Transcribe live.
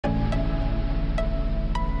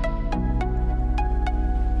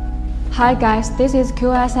Hi guys, this is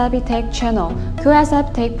QSFPTEK channel.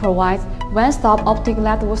 QSFPTEK provides one-stop optic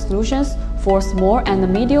network solutions for small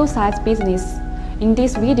and medium-sized business. In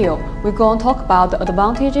this video, we're going to talk about the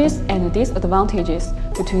advantages and disadvantages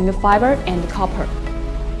between the fiber and copper.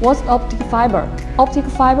 What's optic fiber? Optic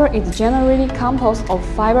fiber is generally composed of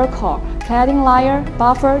fiber core, cladding layer,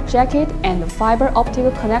 buffer, jacket, and fiber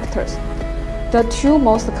optic connectors. The two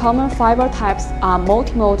most common fiber types are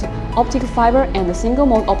multi-mode optic fiber and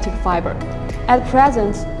single-mode optic fiber. At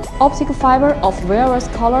present, optic fiber of various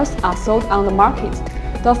colors are sold on the market.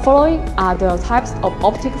 The following are the types of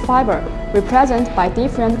optic fiber represented by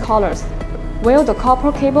different colors. While the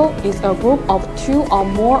copper cable is a group of two or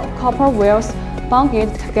more copper wires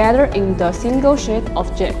bonded together in the single sheet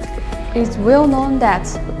of jack. It's well known that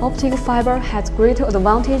optic fiber has greater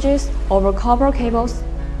advantages over copper cables.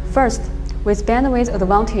 First, with bandwidth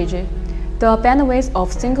advantage, the bandwidth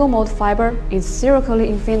of single-mode fiber is theoretically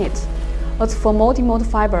infinite. As for multi-mode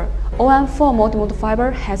fiber, OM4 multi-mode fiber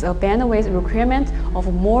has a bandwidth requirement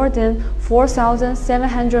of more than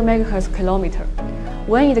 4,700 MHz/km.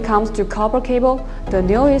 When it comes to copper cable, the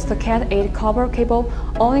newest Cat8 copper cable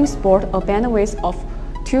only supports a bandwidth of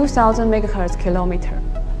 2,000 MHz/km.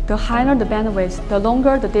 The higher the bandwidth, the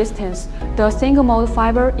longer the distance. The single-mode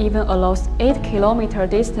fiber even allows 8 km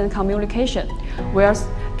distance communication, whereas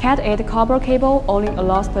Cat8 copper cable only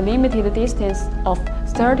allows the limited distance of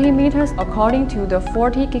 30 meters according to the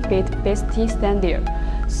 40 gigabit BST standard.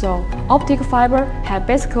 So, optic fiber has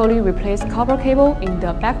basically replaced copper cable in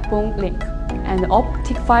the backbone link, and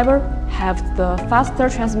optic fiber have the faster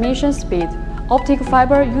transmission speed. Optic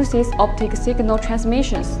fiber uses optic signal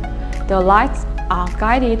transmissions. The lights are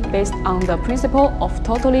guided based on the principle of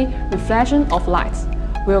totally reflection of light,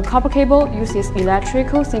 while copper cable uses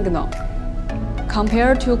electrical signal.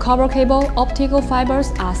 Compared to copper cable, optical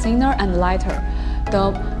fibers are thinner and lighter.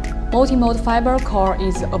 The multi-mode fiber core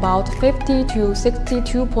is about 50 to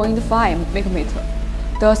 62.5 micrometer.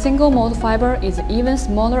 The single-mode fiber is even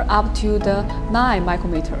smaller, up to the 9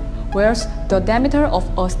 micrometer, whereas the diameter of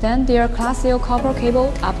a standard Class L copper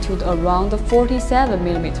cable up to around 47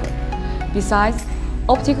 millimeter. Besides,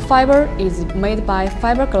 optic fiber is made by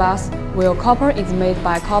fiberglass, while copper is made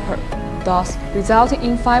by copper, thus resulting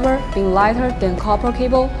in fiber being lighter than copper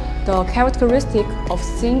cable. The characteristic of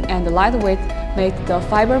thin and lightweight make the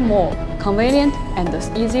fiber more convenient and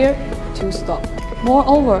easier to store.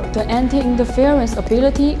 Moreover, the anti-interference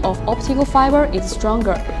ability of optical fiber is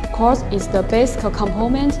stronger, because it's the basic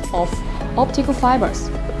component of optical fibers,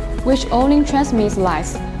 which only transmits light,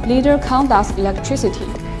 neither conducts electricity.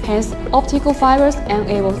 Hence, optical fibers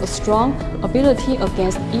enable a strong ability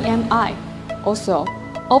against EMI. Also,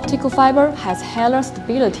 optical fiber has higher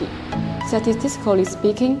stability. Statistically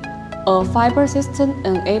speaking, a fiber system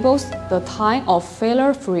enables the time of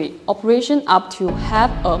failure-free operation up to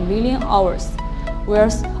 500,000 hours,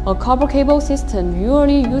 whereas a copper cable system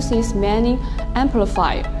usually uses many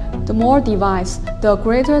amplifiers. The more devices, the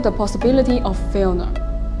greater the possibility of failure.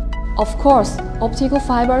 Of course, optical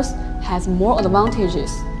fibers has more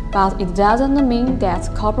advantages, but it doesn't mean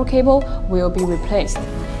that copper cable will be replaced,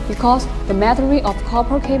 because the material of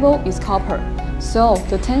copper cable is copper, so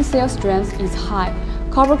the tensile strength is high.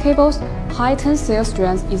 Copper cable's high tensile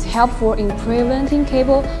strength is helpful in preventing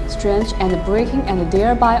cable stretch and breaking, and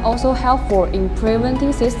thereby also helpful in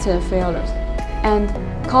preventing system failures. And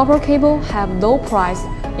copper cable have low price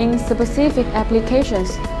in specific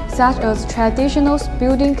applications, such as traditional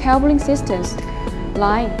building cabling systems,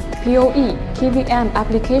 line, PoE, KVM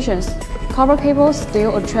applications. Copper cables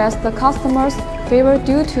still attract the customer's favor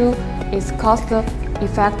due to its cost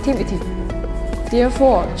effectivity.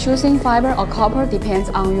 Therefore, choosing fiber or copper depends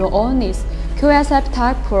on your own needs.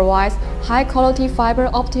 QSFPTEK provides high-quality fiber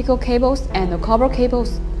optical cables and copper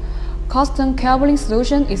cables. Custom cabling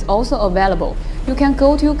solution is also available. You can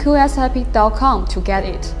go to QSFP.com to get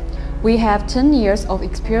it. We have 10 years of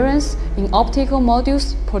experience in optical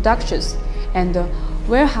modules productions and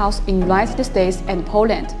warehouse in United States and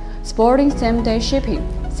Poland, supporting same-day shipping.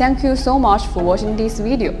 Thank you so much for watching this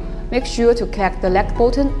video. Make sure to click the like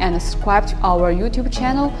button and subscribe to our YouTube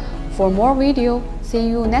channel for more videos. See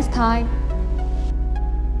you next time.